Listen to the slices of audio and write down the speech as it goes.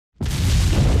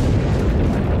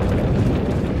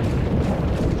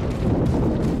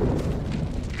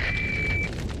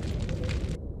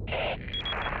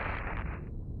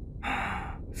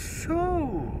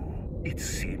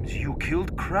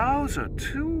Krauser,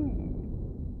 too.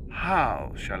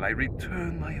 How shall I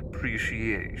return my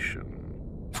appreciation?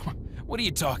 What are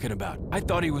you talking about? I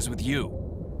thought he was with you.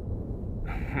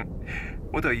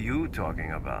 What are you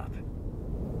talking about?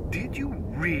 Did you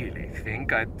really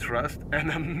think I'd trust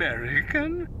an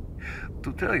American?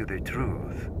 To tell you the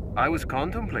truth, I was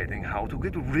contemplating how to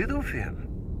get rid of him.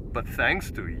 But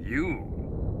thanks to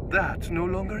you, that's no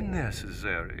longer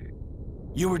necessary.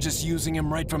 You were just using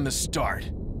him right from the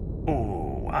start.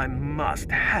 Oh, I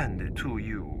must hand it to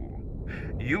you.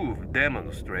 You've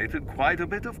demonstrated quite a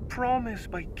bit of promise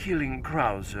by killing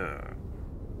Krauser.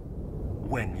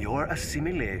 When your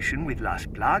assimilation with Las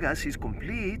Plagas is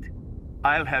complete,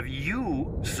 I'll have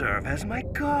you serve as my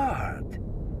guard.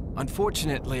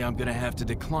 Unfortunately, I'm gonna have to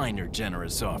decline your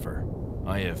generous offer.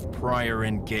 I have prior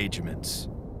engagements.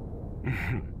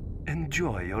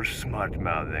 Enjoy your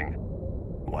smart-mouthing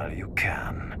while you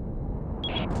can.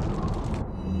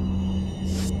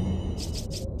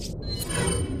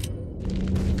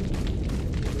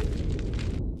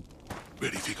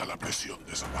 Verifica la presión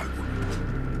de esa válvula.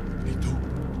 ¿Y tú?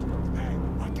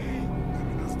 Aquí.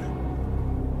 ¿Terminaste?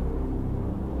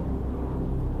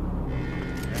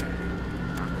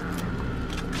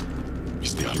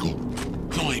 ¿Viste algo?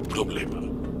 No hay problema.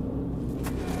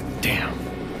 Damn.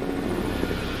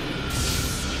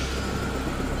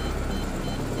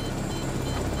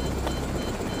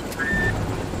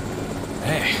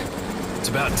 Hey, it's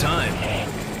about time.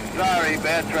 Sorry,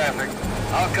 bad traffic.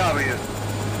 I'll cover you.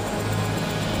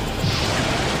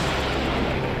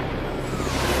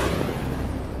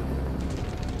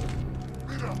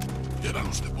 Mira,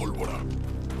 llénalos de pólvora.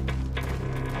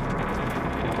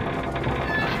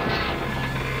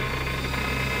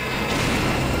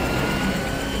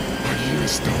 Ahí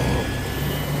está.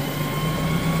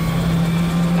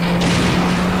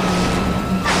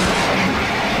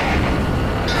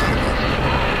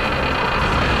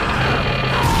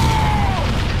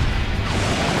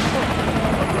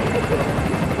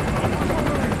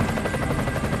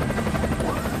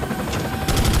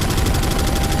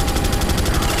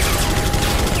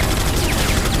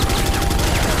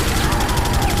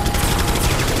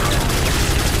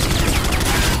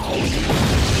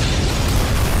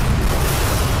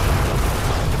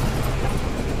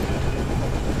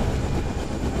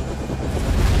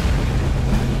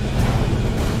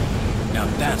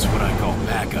 That's what I call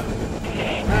backup.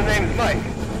 My name's Mike.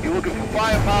 You're looking for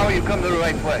firepower, you come to the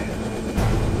right place.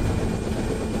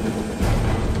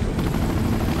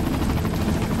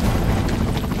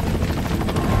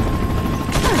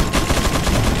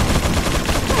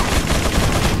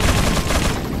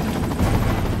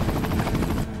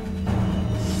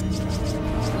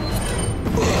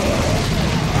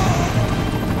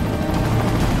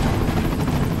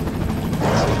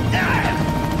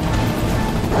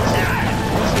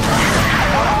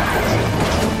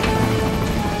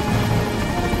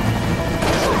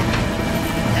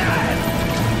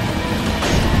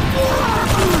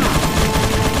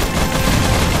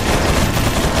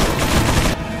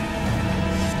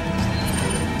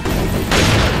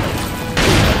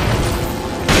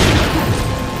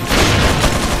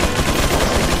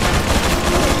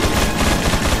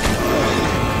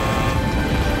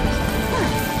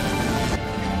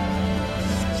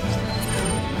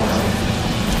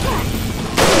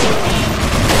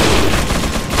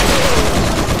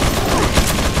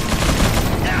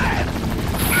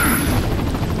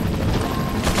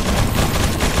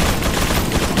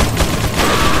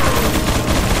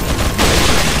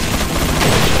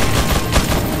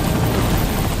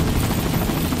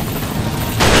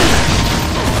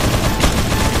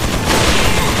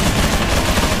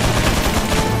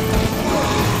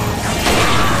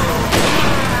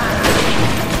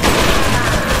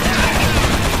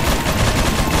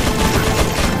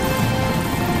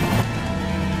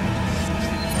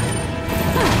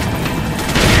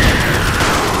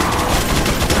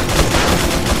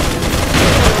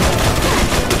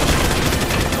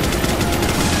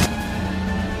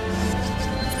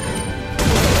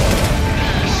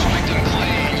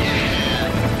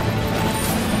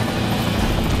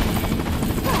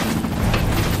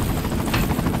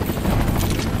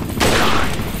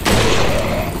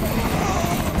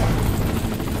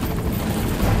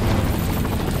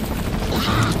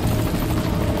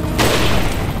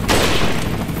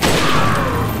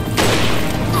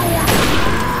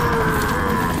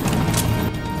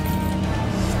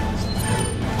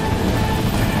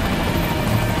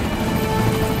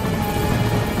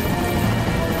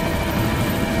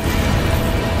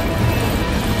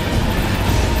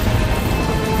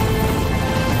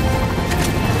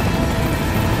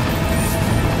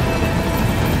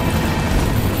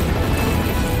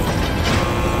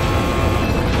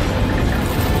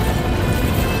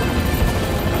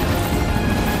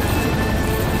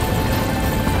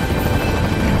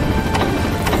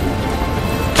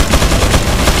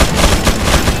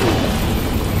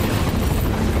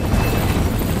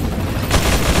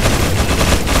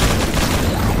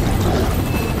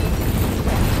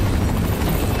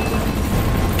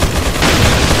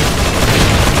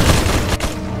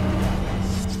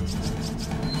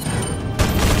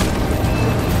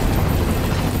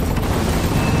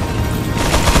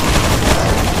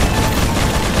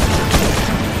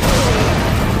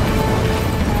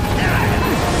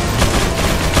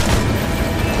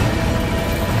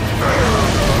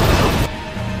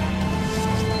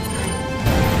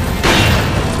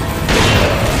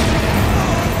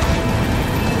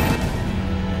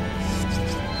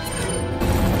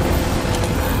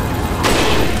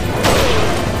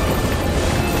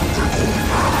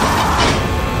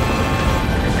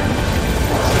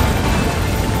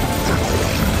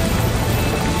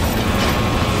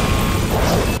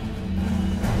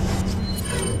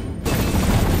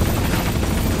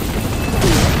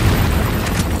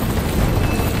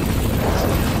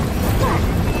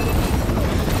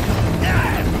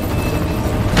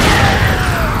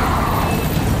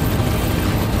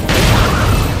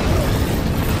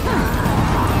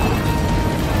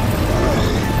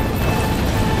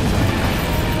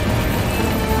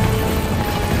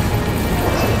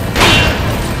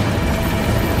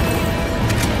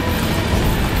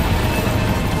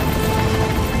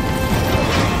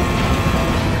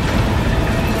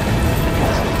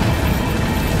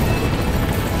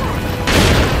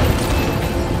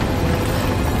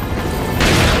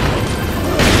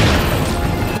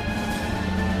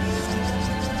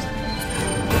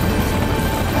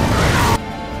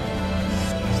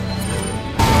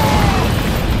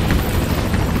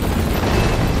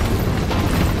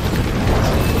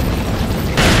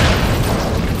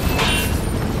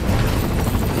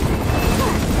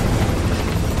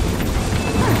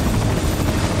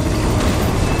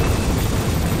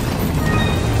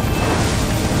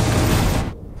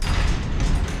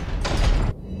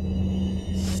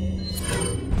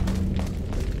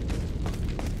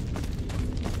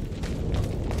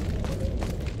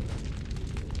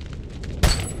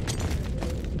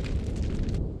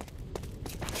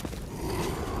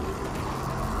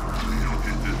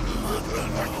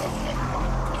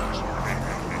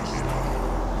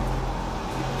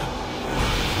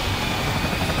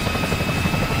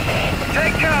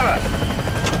 Take cover!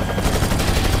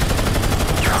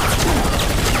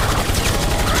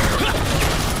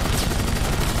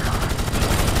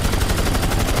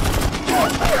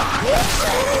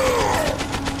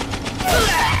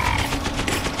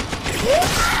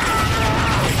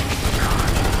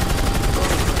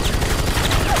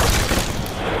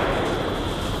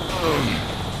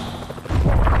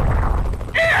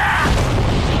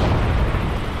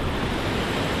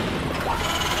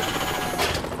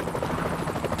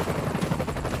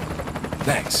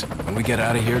 Thanks. When we get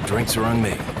out of here, drinks are on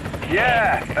me.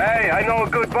 Yeah, hey, I know a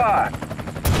good bar.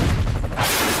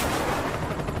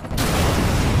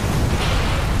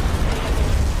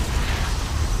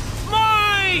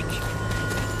 Mike!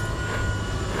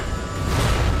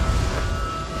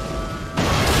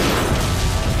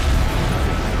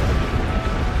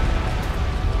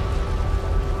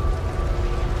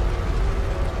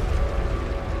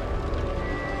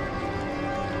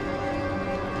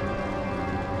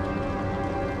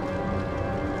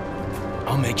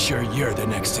 I'll make sure you're the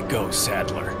next to go,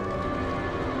 Sadler.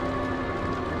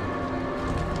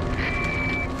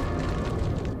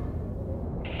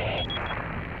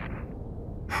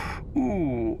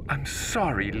 Ooh, I'm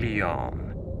sorry,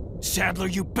 Leon. Sadler,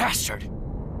 you bastard!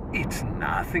 It's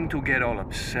nothing to get all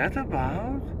upset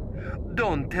about.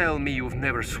 Don't tell me you've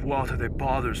never swatted a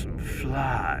bothersome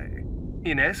fly.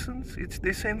 In essence, it's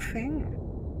the same thing.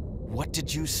 What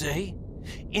did you say?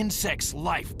 Insects'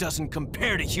 life doesn't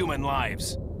compare to human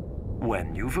lives.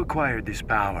 When you've acquired this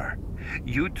power,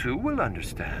 you too will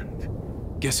understand.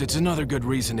 Guess it's another good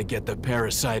reason to get the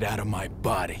parasite out of my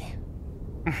body.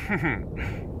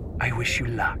 I wish you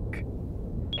luck.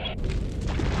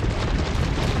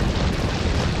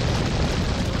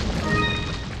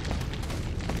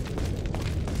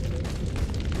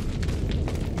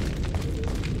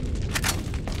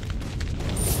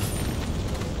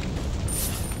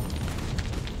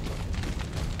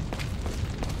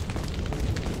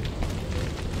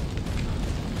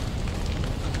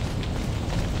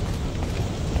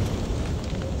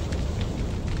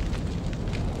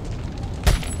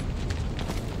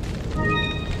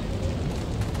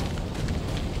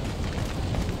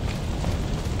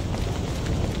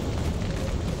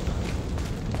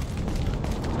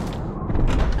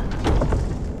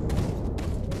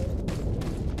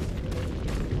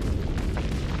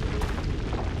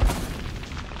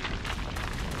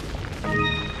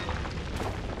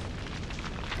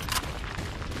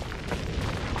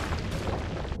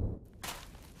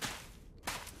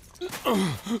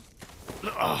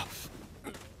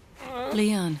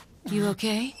 Leon, you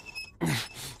okay?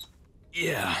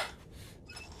 Yeah.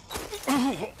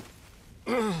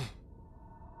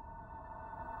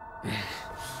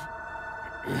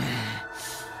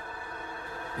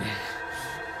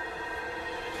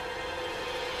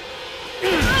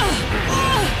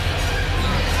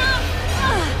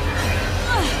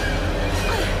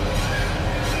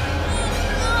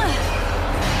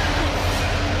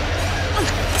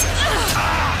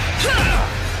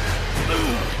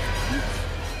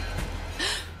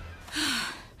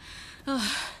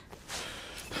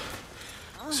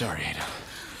 Sorry, Ada.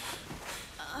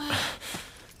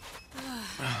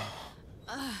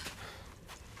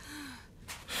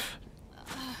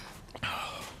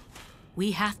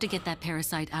 We have to get that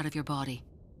parasite out of your body.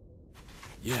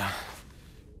 Yeah.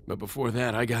 But before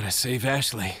that, I gotta save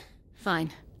Ashley.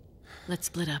 Fine. Let's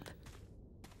split up.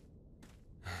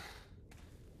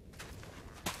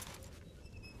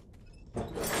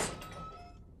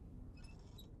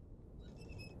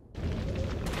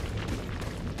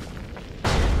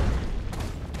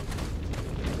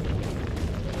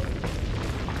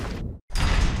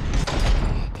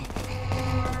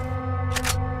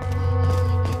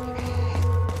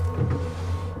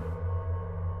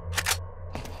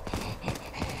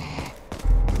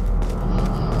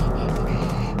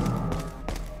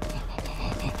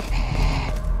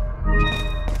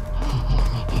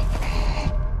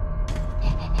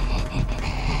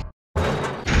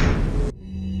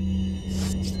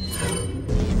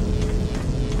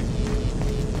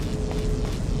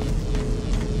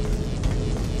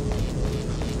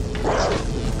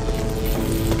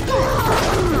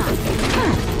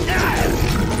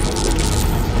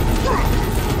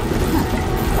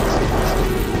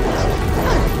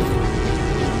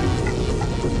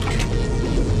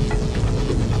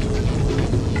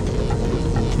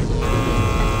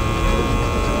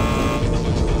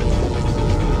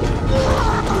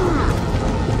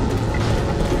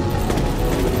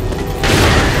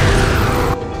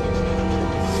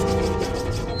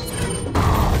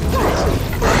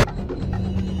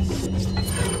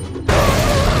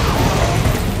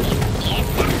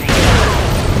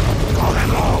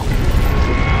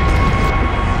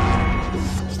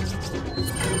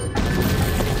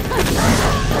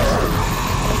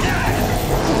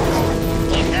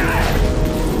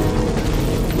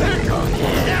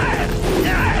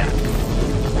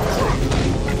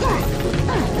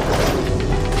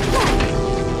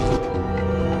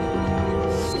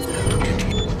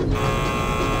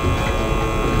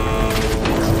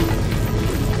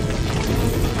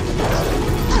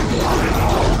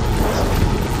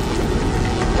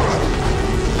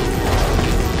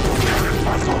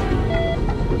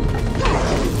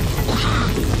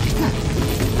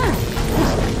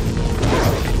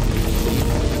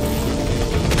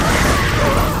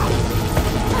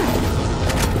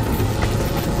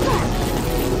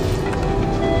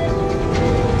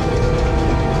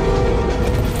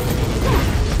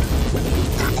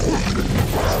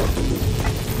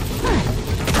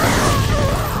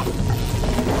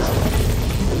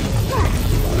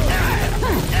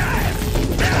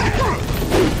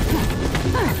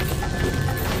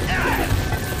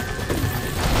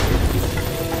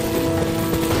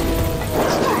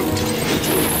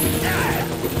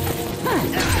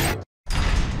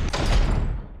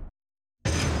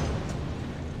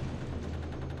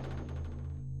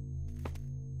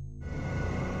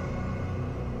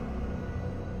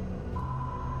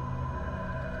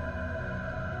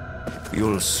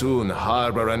 You'll soon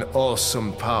harbor an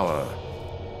awesome power.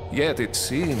 Yet it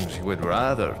seems you would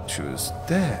rather choose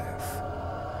death.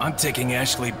 I'm taking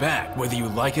Ashley back, whether you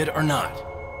like it or not.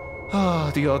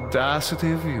 Ah, the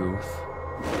audacity of youth.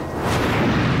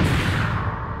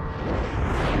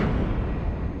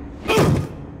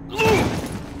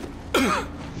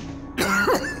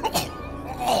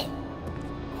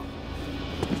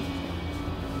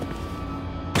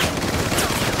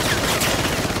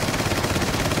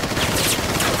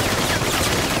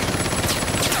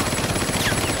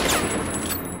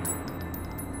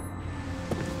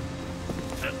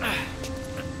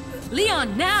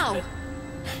 Leon, now!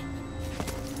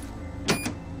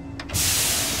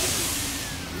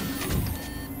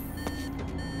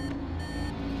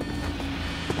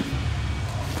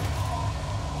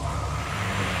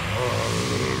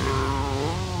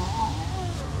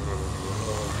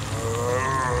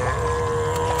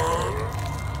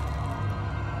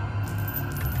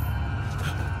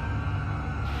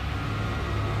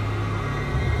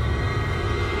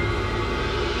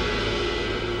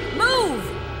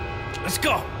 Let's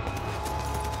go!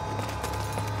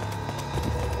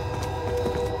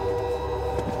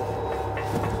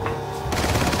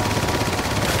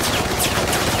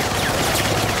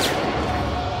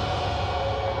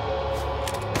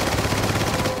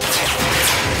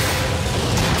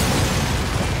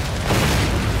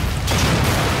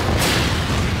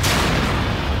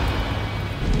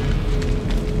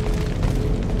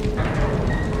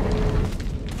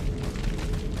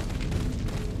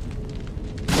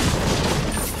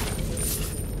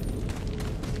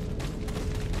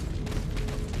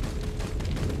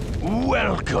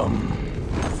 Welcome.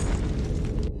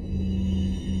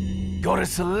 Got a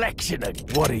selection of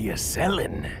what are you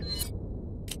selling?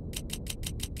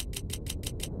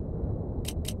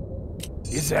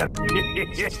 Is that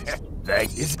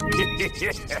thank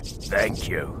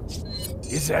you.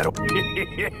 Is that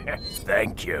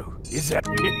thank you. Is that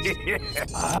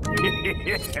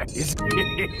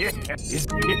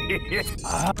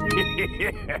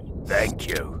thank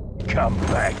you. Come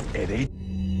back, Eddie.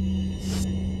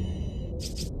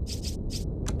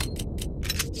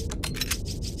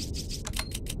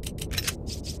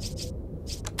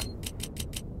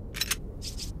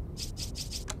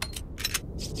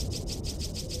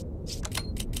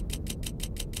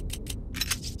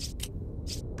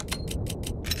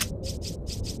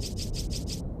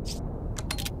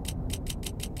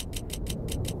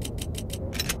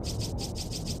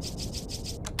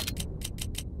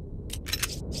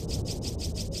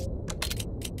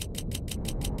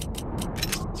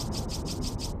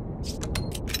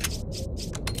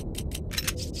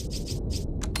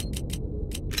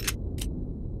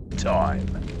 Time.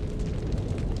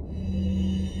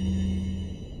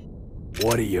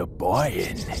 What are you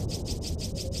buying?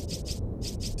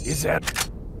 Is that...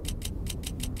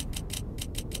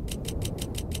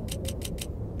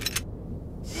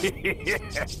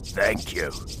 Thank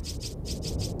you.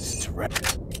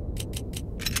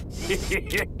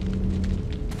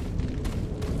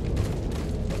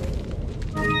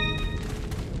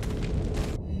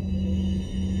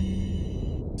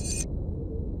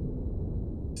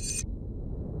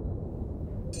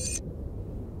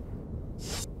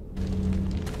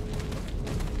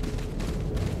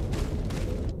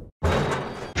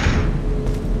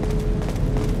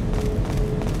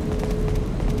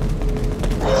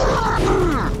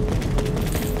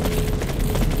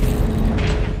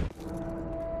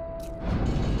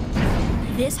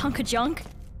 This hunk of junk?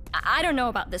 I don't know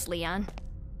about this, Leon.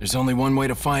 There's only one way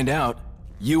to find out.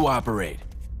 You operate.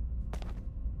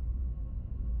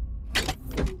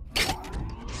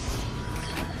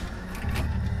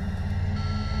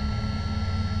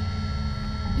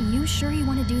 You sure you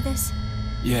want to do this?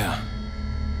 Yeah.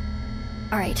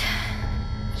 All right.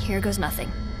 Here goes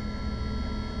nothing.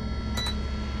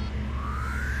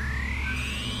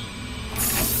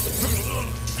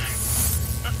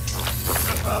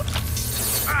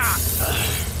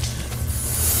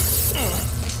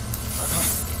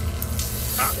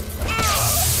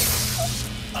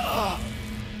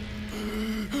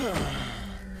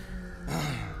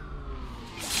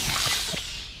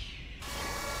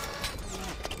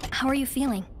 How are you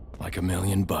feeling? Like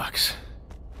 $1,000,000.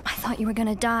 I thought you were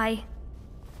gonna die.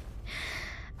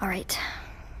 All right.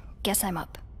 Guess I'm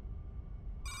up.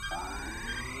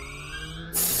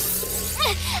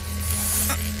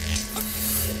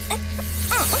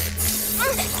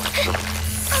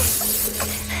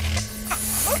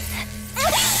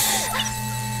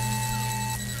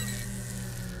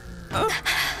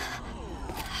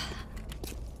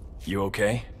 You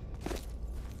okay?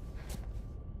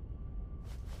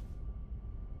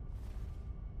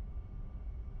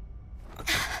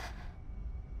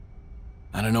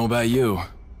 I don't know about you,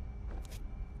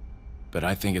 but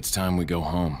I think it's time we go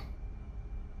home.